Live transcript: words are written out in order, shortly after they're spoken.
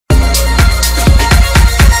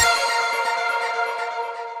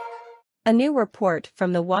A new report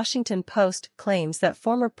from the Washington Post claims that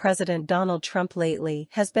former President Donald Trump lately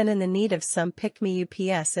has been in the need of some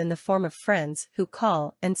pick-me-ups in the form of friends who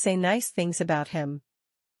call and say nice things about him.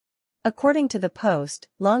 According to the Post,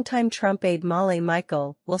 longtime Trump aide Molly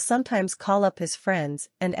Michael will sometimes call up his friends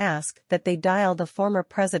and ask that they dial the former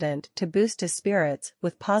president to boost his spirits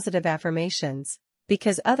with positive affirmations,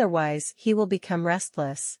 because otherwise he will become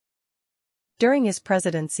restless. During his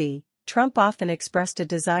presidency, Trump often expressed a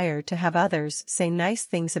desire to have others say nice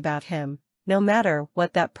things about him, no matter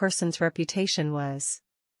what that person's reputation was.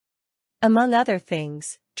 Among other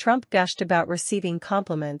things, Trump gushed about receiving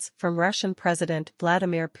compliments from Russian President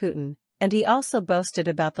Vladimir Putin, and he also boasted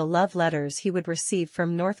about the love letters he would receive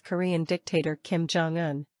from North Korean dictator Kim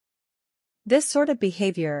Jong-un. This sort of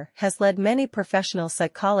behavior has led many professional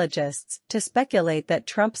psychologists to speculate that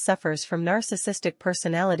Trump suffers from narcissistic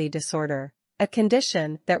personality disorder, a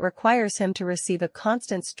condition that requires him to receive a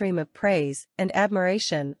constant stream of praise and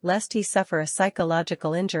admiration lest he suffer a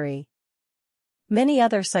psychological injury. Many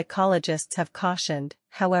other psychologists have cautioned,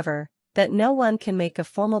 however, that no one can make a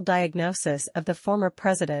formal diagnosis of the former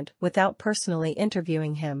president without personally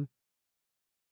interviewing him.